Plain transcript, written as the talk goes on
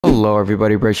Hello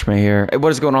everybody, Bridgman here. Hey, what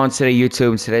is going on today,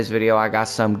 YouTube? In today's video, I got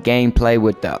some gameplay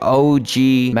with the OG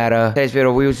meta. Today's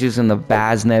video, we was using the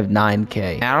VAZNEV-9K.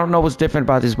 And I don't know what's different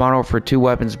about this model for two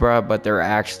weapons, bro, but they're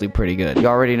actually pretty good. You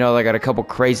already know I got a couple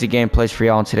crazy gameplays for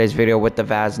y'all in today's video with the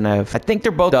VAZNEV. I think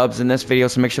they're both dubs in this video,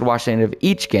 so make sure to watch the end of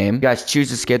each game. You guys choose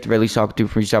to skip the very least y'all can do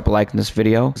for each drop a like in this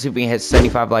video. Let's see if we can hit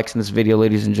 75 likes in this video,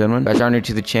 ladies and gentlemen. If you guys are new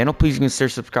to the channel, please consider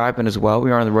subscribing as well.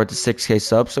 We are on the road to 6K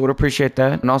subs, so would appreciate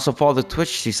that. And also follow the Twitch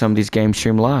to see some of these games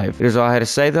stream live. Here's all I had to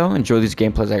say though. Enjoy these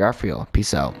gameplays I got for y'all.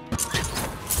 Peace out. Enemies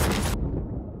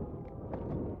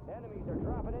are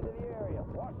dropping into the area.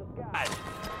 Watch the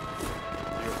skies.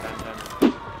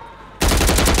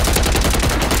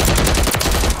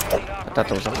 I thought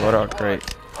that was a loadout crate.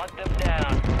 Hunt them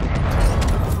down.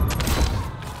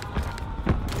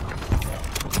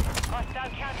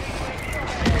 Hostile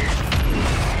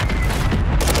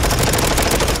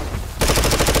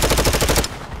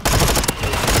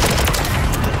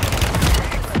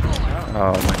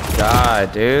Oh my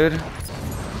god, dude.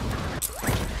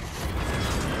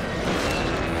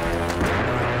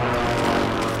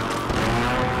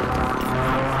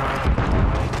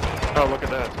 Oh, look at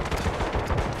that.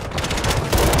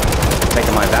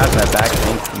 Taking my VAZNEV back,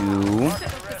 thank you.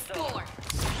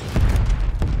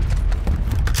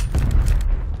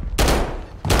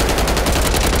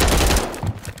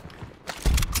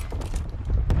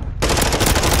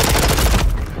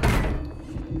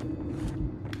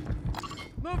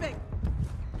 Moving.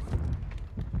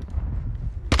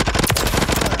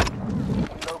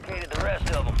 located the rest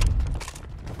of them.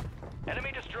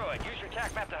 Enemy destroyed. Use your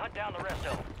tac map to hunt down the rest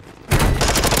of them.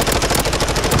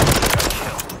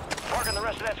 Marking the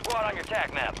rest of that squad on your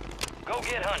tac map. Go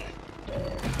get hunting.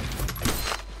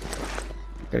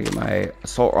 Gotta get my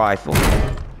assault rifle.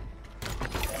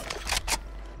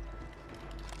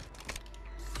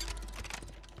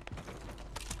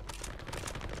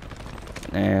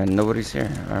 And nobody's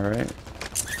here. Alright.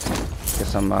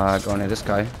 Guess I'm going to this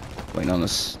guy. Waiting on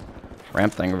this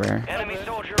ramp thing over here. Enemy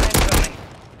soldier incoming.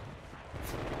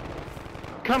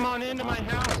 Come on into my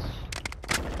house.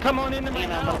 Come on into my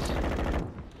house.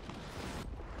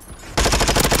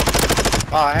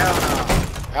 Oh, hell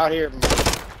no. Out here.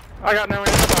 I got no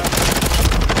info.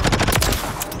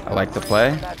 I like to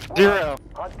play. Zero.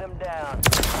 Hunt them down.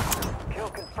 Kill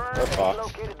confirmed. Good And box.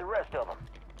 located the rest of them.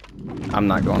 I'm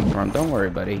not going for him. Don't worry,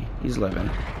 buddy. He's living.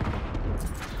 Down.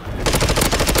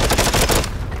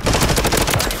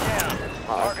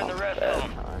 Marking the rest of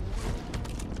them.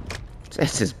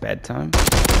 It's his bedtime.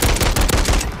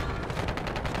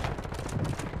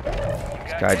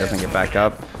 This guy doesn't get back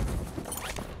up.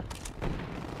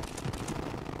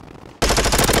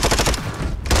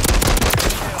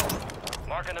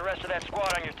 Marking the rest of that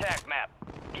squad on your tac map.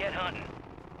 Get hunting.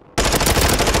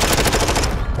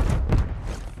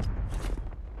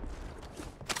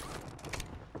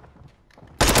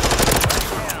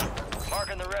 Down.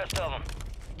 Marking the rest of them.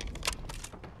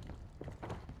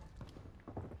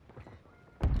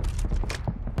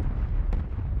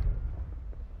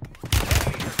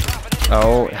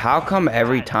 Oh, how come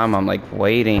every time I'm like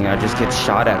waiting, I just get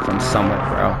shot at from somewhere,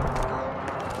 bro?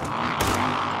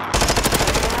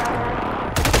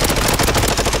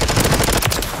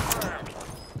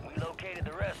 We located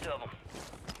the rest of them.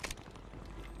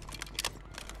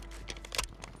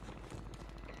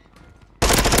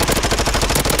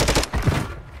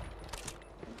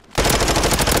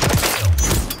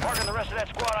 Marking the rest of that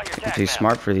squad on your tac Too map.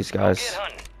 smart for these Go guys. get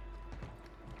hunting.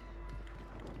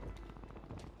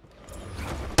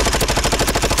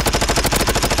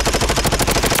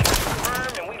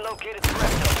 Confirmed, and we located the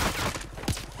rest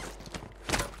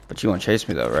of them. But you won't chase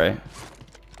me though, right?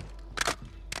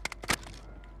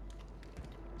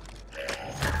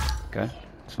 Okay,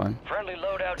 that's fine. Friendly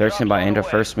loadout. 13 by drops on end the of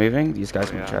way. first moving. These guys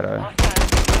can try to.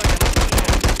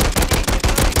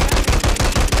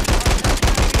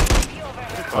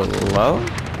 Hello?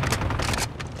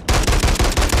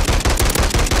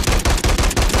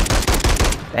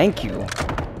 Thank you.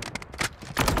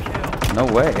 No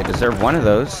way. I deserve one of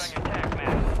those.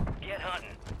 Get hunting.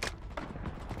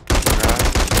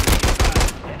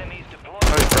 Enemies Oh, he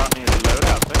deployed. brought me a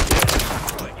loadout.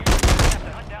 Thank You have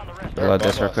to hunt down the rest of Reload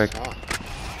this real quick. Oh,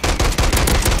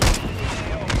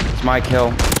 It's my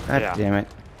kill. God Yeah. damn it.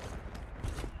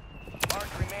 Mark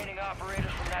remaining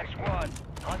operators from that squad.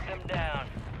 Hunt them down.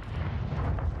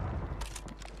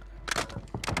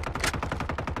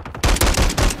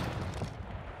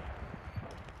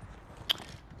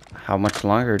 How much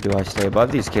longer do I stay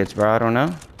above these kids, bro? I don't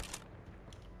know.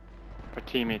 Our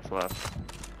teammates left.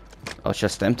 Oh, it's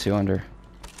just them two under.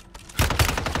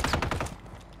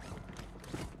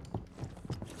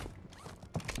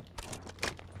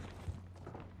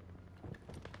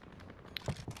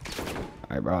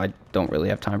 Alright, bro, I don't really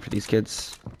have time for these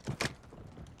kids.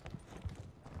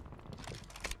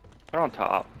 They're on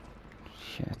top.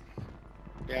 Shit.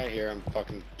 Yeah, I hear him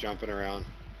fucking jumping around.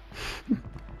 The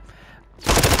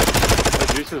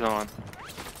juice is on.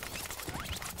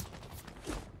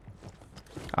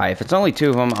 Alright, if it's only 2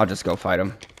 of them, I'll just go fight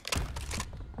them.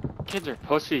 Kids are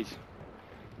pussies.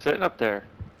 Sitting up there.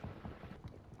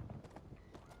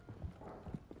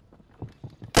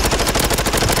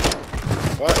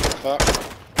 What the fuck?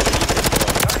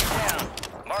 Target down.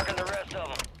 Marking the rest of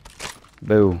them.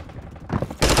 Boo.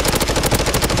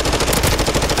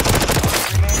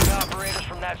 Remaining operators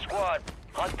from that squad.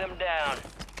 Hunt them down.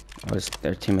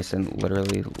 Their teammates didn't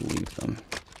literally leave them.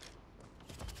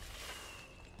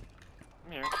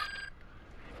 Come here.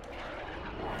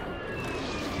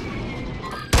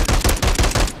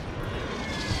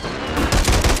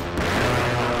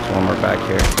 There's one more back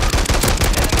here.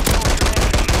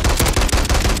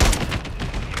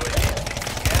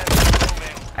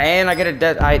 And I get a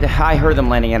dead. I heard them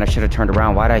landing and I should have turned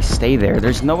around. Why'd I stay there?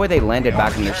 There's no way they landed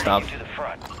back in their stuff. To the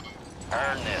front.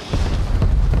 Earn this.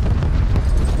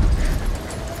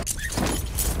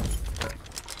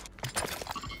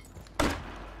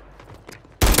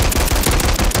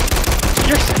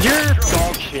 You're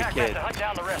dog shit, Attack kid. to hunt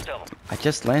down the rest of them. I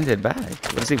just landed back.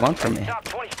 What does he want from me? Top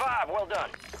 25. Well done.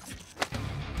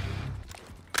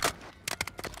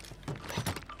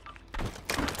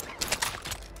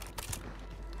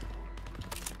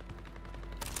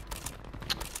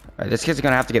 Alright, this kid's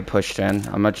gonna have to get pushed in.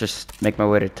 I'm gonna just make my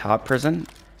way to top prison.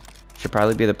 Should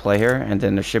probably be the play here. And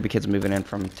then there should be kids moving in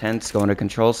from tents, going to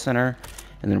control center,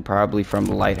 and then probably from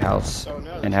the lighthouse Oh,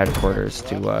 no, and there's headquarters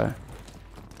people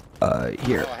to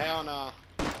here. Oh, hell no.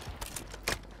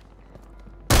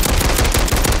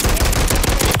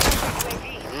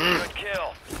 Good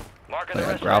kill. Marking the Yeah,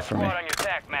 rest of growl that for me. squad on your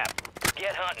attack map.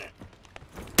 Get hunting.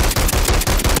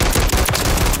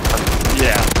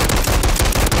 Yeah.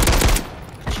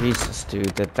 Jesus, dude,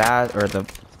 that or the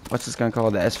what's this gun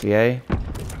called? The SVA?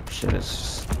 Shit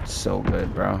is so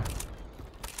good, bro.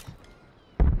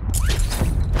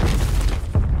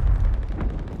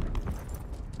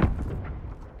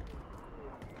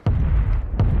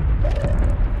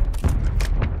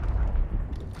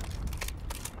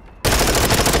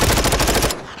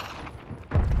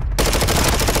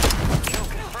 Kill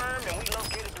confirmed, and we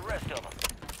located the rest of them.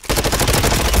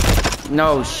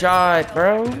 No shot,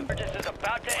 bro. This is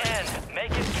about to end.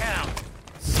 Make it count.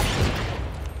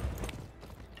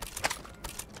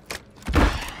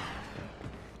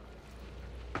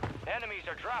 Enemies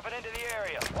are dropping into the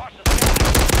area. Watch the sky.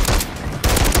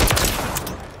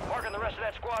 Marking the rest of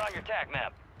that squad on your attack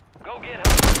map. Go get him.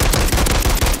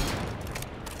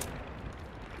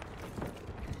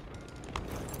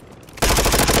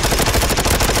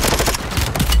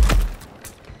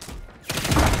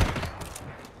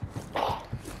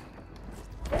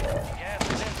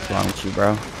 What's wrong with you,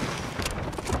 bro?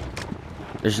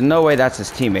 There's no way that's his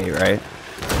teammate, right?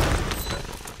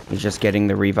 He's just getting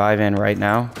the revive in right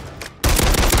now.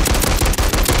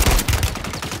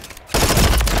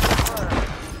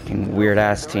 Fucking weird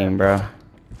ass team, bro.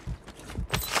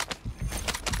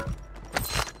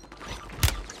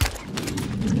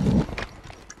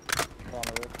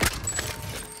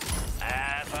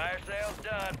 Fire sales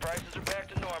done. Prices are back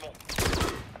to normal.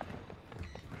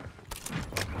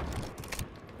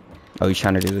 Oh, he's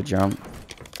trying to do the jump.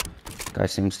 Guy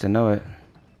seems to know it.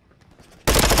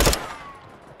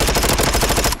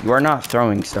 You are not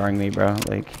throwing starring me, bro.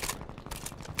 Like, Kill.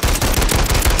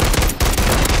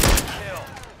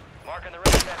 Marking the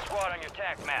rest of that squad on your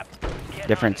attack map. Get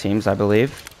different teams, I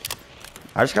believe.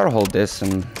 I just gotta hold this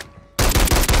and...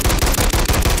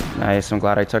 Nice, I'm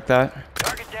glad I took that.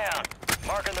 Target down.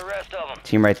 Marking the rest of them.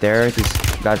 Team right there. These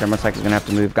guys are most likely gonna have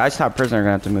to move. Guys top prison are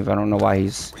gonna have to move. I don't know why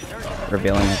he's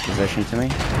revealing his position to me.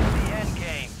 The end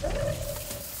game.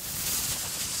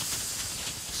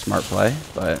 Smart play,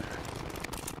 but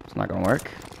it's not gonna work.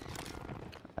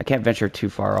 I can't venture too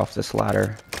far off this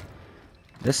ladder.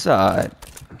 This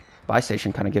buy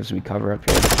station kind of gives me cover up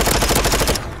here.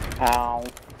 Ow.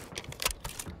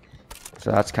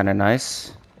 So that's kind of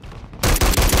nice.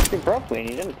 You broke me and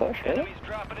you didn't push it. Enemies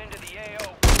dropping into the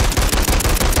AO.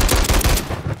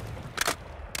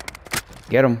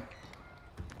 Get him.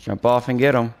 Jump off and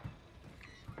get him.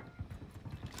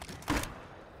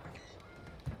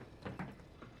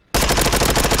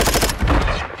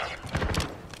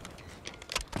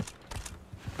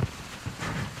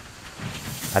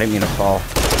 I didn't mean to fall.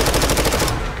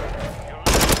 You're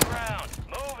losing ground.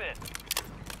 Move it.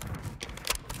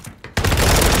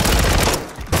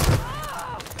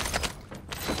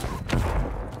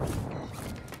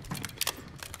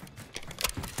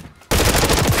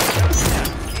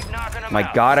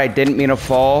 My God, I didn't mean to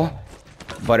fall,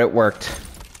 but it worked.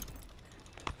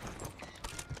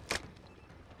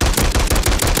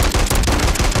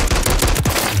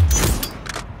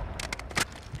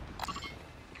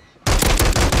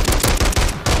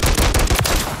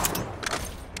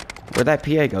 Where'd that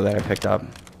PA go that I picked up?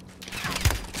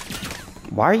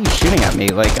 Why are you shooting at me?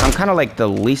 Like, I'm kind of like the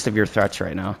least of your threats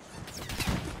right now.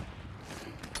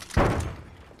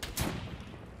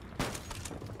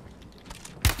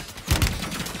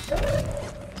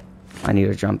 I need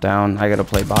to jump down. I gotta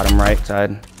play bottom right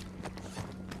side.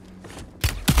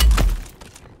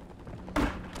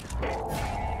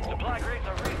 Supply crates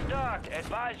are restocked.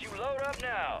 Advise you load up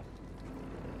now.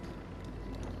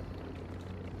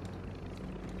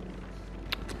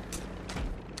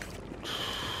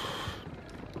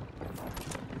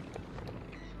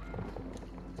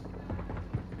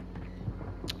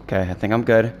 Okay, I think I'm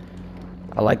good.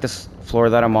 I like this floor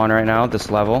that I'm on right now,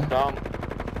 this level. Dumb.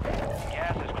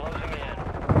 Gas is closing in.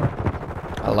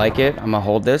 I like it. I'm gonna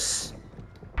hold this.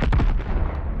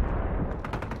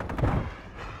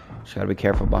 Just gotta be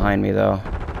careful behind me though.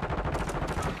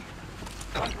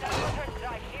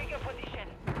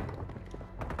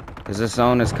 Cause this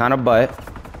zone is kind of butt.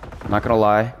 I'm not gonna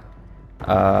lie.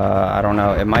 I don't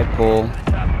know. It might pull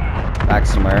back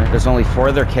somewhere. There's only 4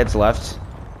 of their kids left.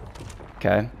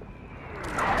 Okay.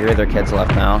 3 of their kids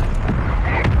left now.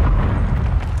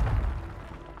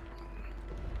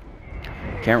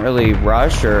 Can't really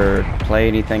rush or play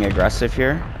anything aggressive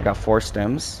here. I got 4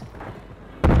 stims.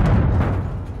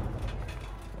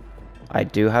 I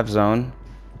do have zone.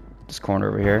 This corner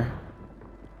over here.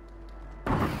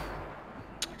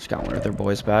 Just got one of their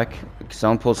boys back.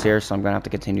 Zone pulls here, so I'm gonna have to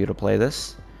continue to play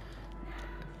this.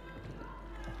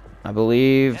 I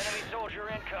believe. Enemy soldier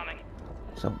incoming.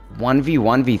 So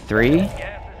 1v1v3.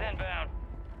 Gas is inbound.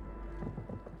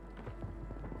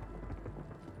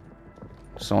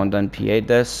 Someone done PA'd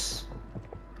this.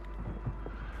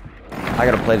 I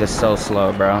gotta play this so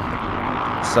slow, bro.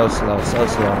 So slow, so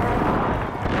slow.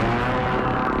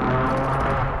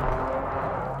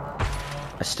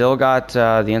 I still got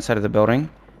the inside of the building.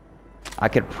 I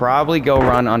could probably go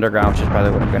run underground, which is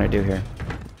probably what I'm gonna do here.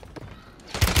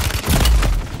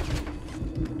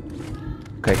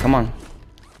 Okay, come on.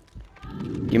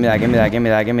 Give me that, give me that, give me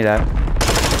that, give me that.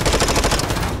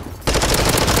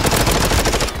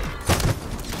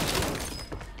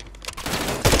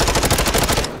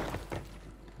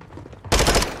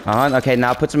 Okay,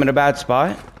 now puts him in a bad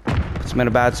spot. Puts him in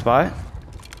a bad spot.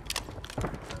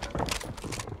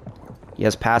 He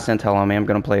has pass intel on me. I'm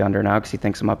gonna play under now because he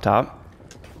thinks I'm up top.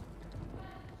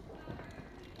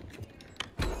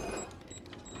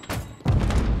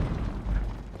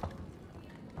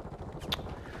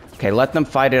 Okay, let them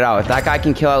fight it out. If that guy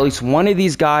can kill at least one of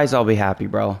these guys, I'll be happy,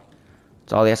 bro.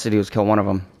 That's all he has to do is kill one of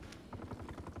them.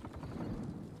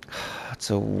 It's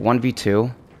a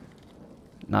 1v2.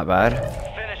 Not bad.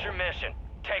 Finish your mission.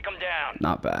 Take them down.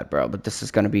 Not bad, bro. But this is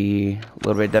going to be a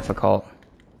little bit difficult.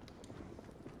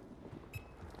 A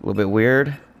little bit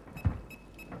weird.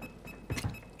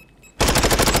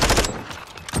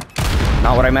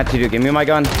 Not what I meant to do. Give me my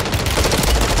gun.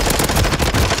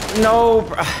 No,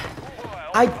 bro.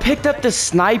 I picked up the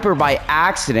sniper by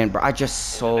accident, bro. I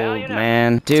just sold,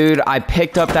 man. Dude, I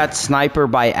picked up that sniper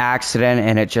by accident,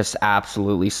 and it just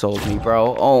absolutely sold me,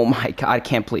 bro. Oh my God, I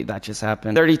can't believe that just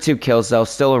happened. 32 kills, though.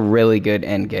 Still a really good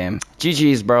end game.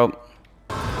 GG's, bro. Enemies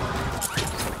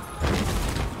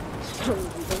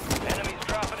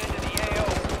dropping into the AO.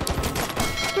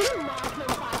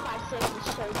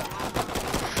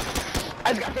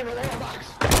 I just got them in the box.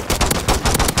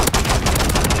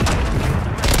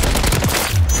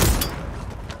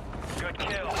 Good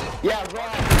kill. Yeah,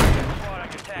 right. Squad on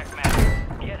your attack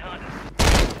map. Get hunting.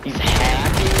 He's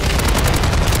happy.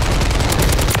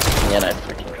 Yeah, I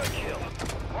freaking. Good kill.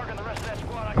 Marking the rest of that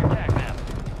squad on your attack map.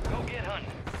 Go get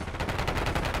hunting.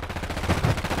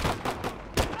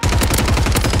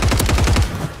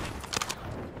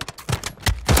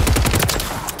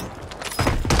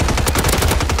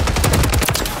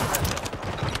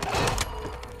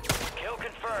 Kill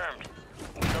confirmed.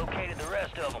 We located the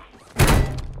rest of them.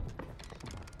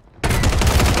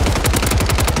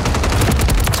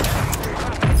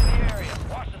 Into the area.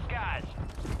 Watch the skies.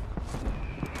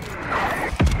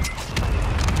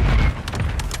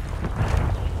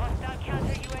 Hostile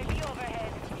counter UAV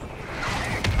overhead.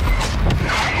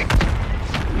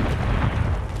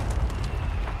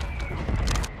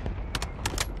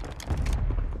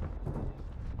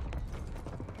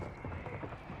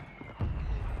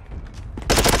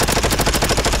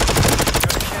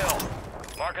 Good kill.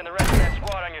 Marking the rest of that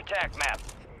squad on your attack map.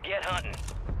 Get hunting.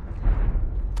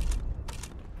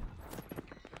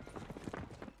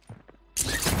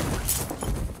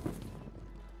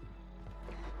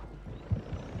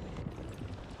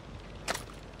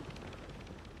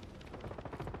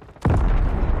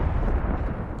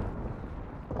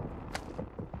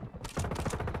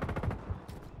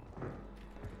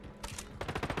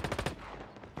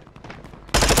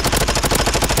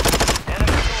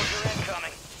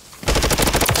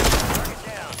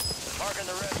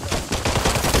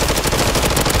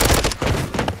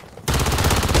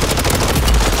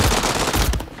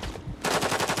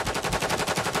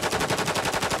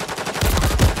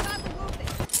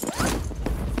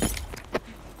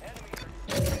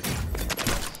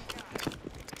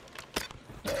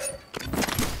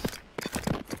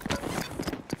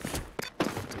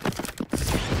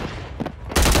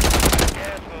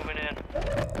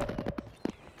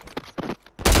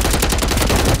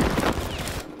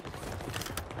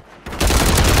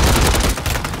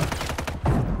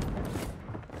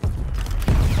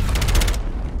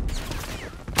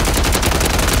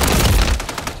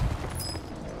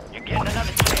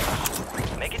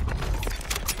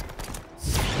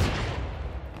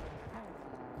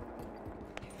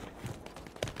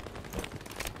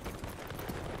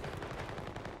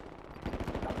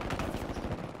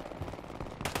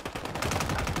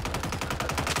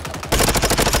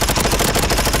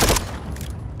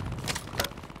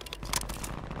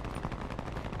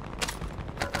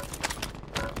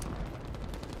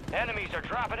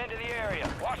 dropping into the area.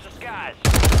 Watch the skies.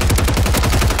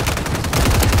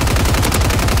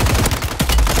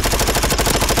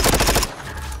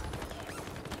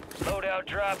 Loadout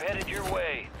drop headed your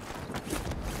way.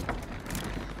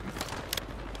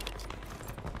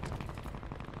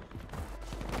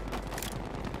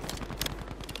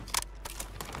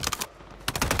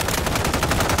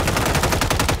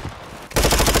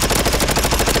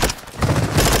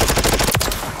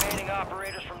 Remaining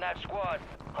operators from that squad.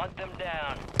 Hunt them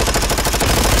down.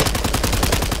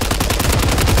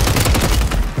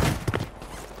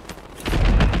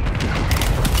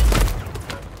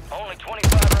 Only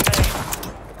 25 remain.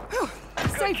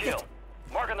 Good kill.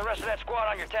 Marking the rest of that squad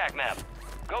on your tac map.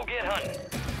 Go get hunting.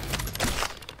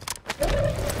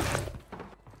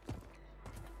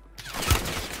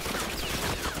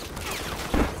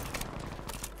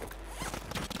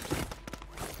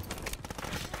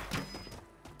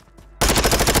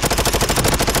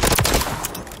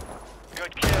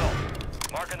 Good kill.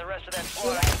 Marking the rest of that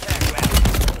squad on your tac map.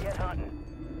 Get hunting.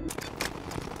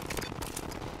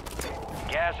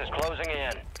 Gas is closing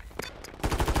in.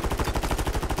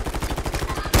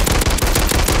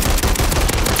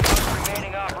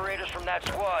 Remaining operators from that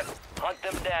squad. Hunt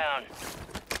them down.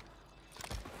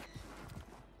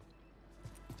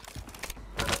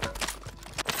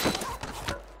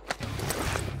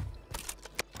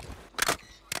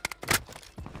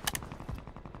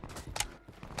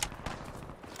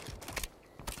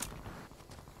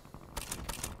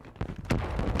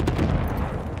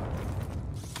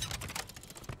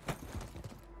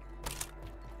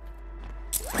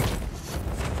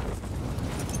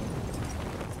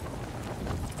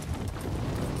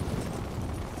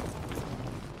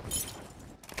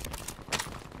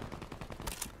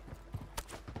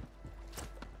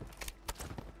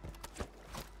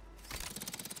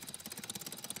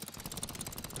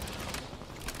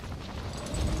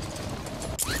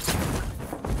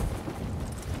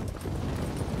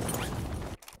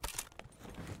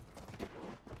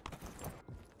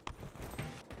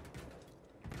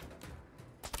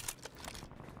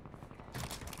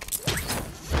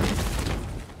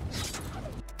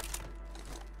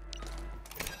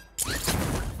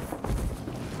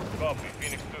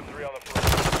 Phoenix 2-3 on the front.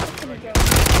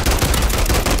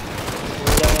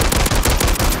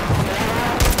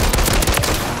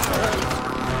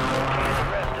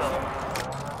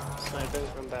 Sniping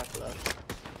from back left.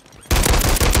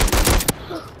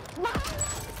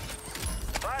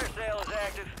 Fire sale is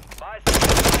active. Buy some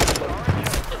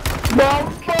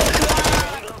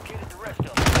located the rest of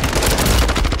them.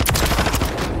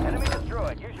 Enemy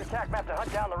destroyed. Use your tac map to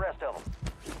hunt down the rest of them.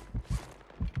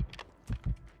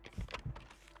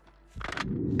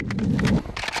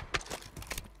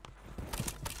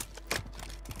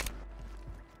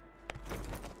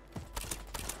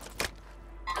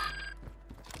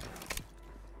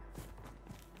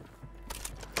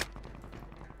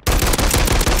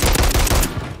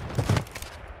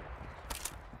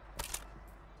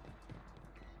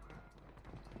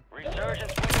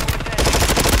 Resurgence window is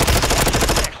ending.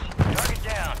 Target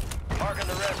down. Marking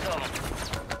the rest of them.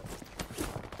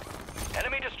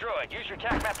 Enemy destroyed. Use your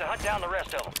tac map to hunt down the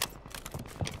rest of them.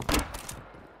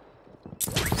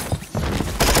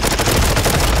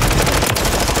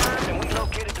 And we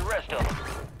located the rest of them.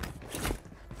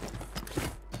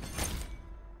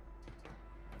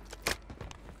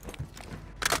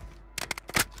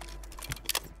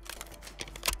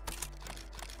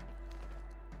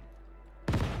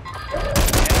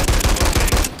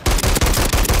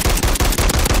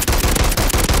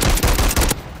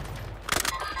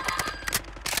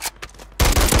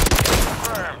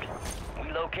 Confirmed.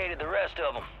 We located the rest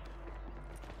of them.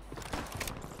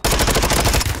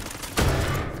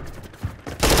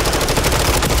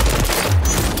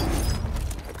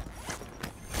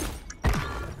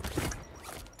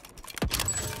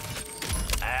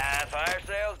 Fire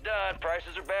sale's done.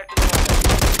 Prices are back to normal.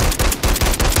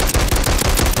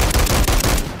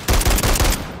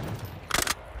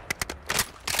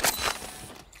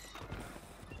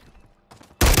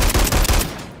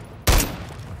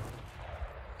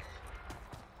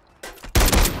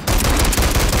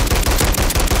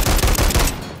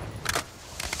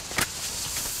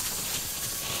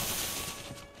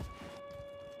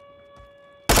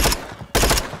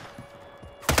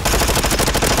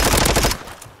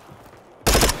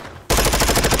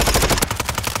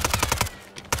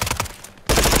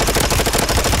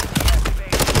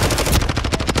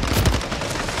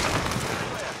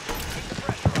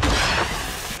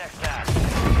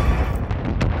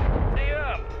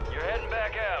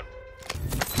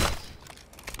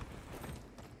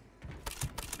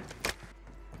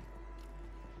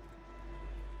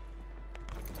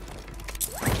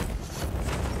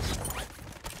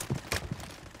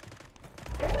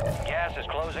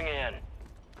 closing in.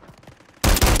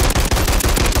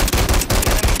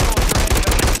 Enemy soldier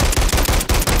incoming.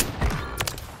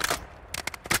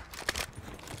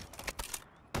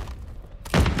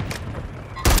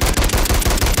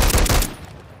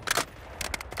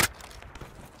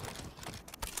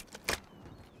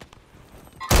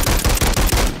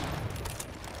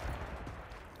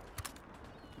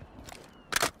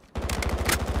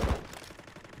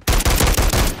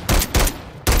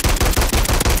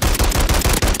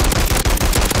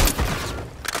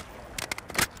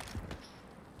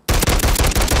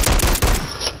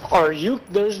 Are you?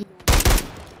 There's. I'm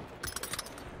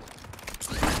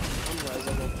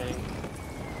resin, I think.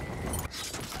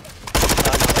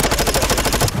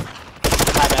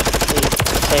 My bad.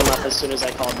 He came up as soon as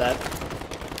I called that.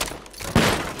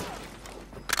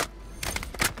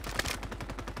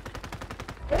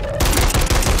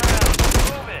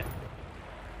 Move it.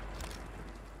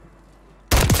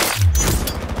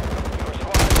 Your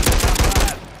squad is in the top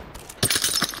 5.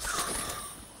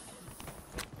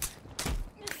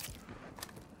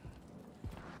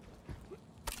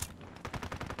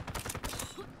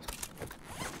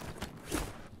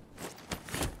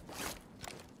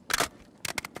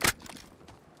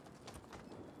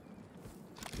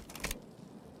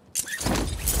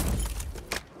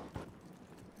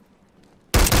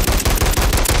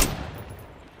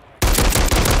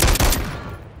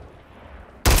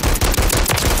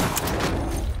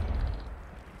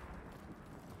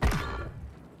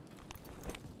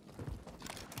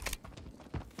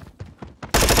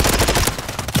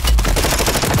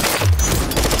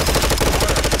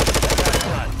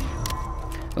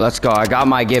 Let's go. I got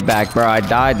my get back, bro. I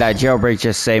died. That jailbreak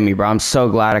just saved me, bro. I'm so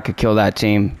glad I could kill that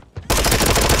team.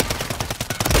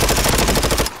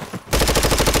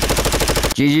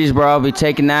 GG's, bro. I'll be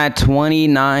taking that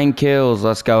 29 kills.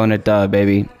 Let's go in a dub,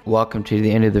 baby. Welcome to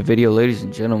the end of the video, ladies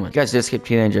and gentlemen. If you guys did skip to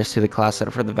the end just to the class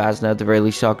setup for the VAZNEV, at the very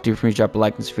least, y'all could do for me, drop a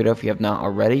like in this video if you have not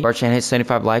already. Our channel hit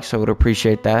 75 likes, so I would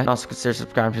appreciate that. And also consider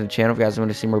subscribing to the channel if you guys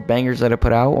want to see more bangers that I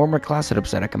put out or more class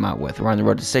setups that I come out with. We're on the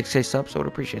road to 6K subs, so I would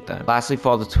appreciate that. Lastly,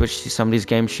 follow the Twitch to see some of these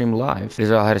games stream live. That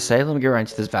is all I had to say. Let me get right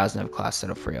into this VAZNEV class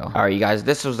setup for y'all. Alright, you guys,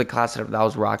 this was the class setup that I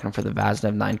was rocking for the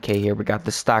VAZNEV-9K here. We got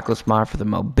the stockless mod for the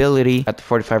mobility. Got the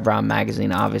 45 round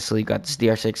magazine, obviously. Got this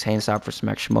DR6 handstop for some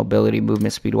extra mobility,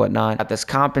 movement speed, whatnot. Got this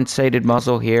compensated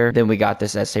muzzle here. Then we got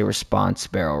this SA response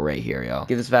barrel right here, y'all.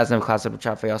 Give this VAZNEV class up a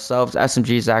shot for yourselves.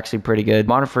 SMG is actually pretty good.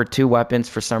 Modded for 2 weapons.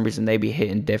 For some reason, they be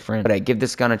hitting different. But give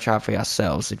this gun a try for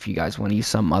yourselves if you guys want to use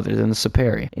something other than the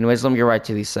Superi. Anyways, let me get right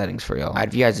to these settings for y'all. Alright,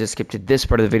 if you guys just skipped to this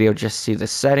part of the video just to see the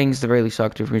settings, the very least y'all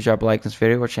could do for me, drop a like in this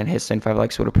video, or channel hit 75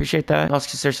 likes, would appreciate that. And also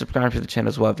consider subscribing to the channel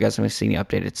as well if you guys want to see any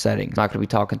updated settings. I'm not going to be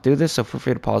talking through this, so feel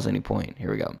free to pause at any point.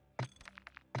 Here we go.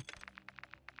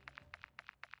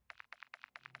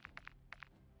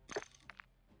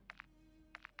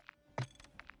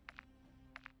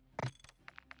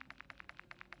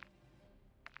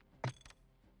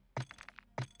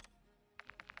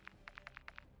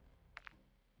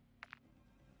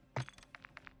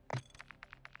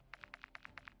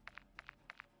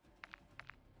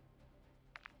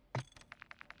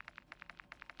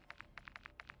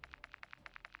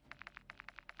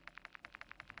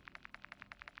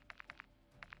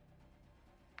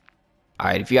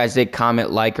 Alright, if you guys did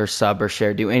comment, like, or sub, or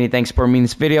share, do anything support me in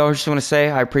this video, I just want to say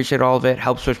I appreciate all of it.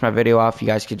 Helps push my video off. You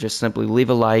guys could just simply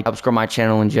leave a like. Helps grow my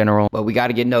channel in general. But we got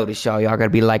to get noticed, y'all. Y'all got to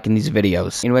be liking these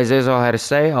videos. Anyways, that's all I had to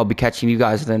say. I'll be catching you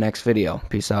guys in the next video.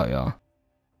 Peace out, y'all.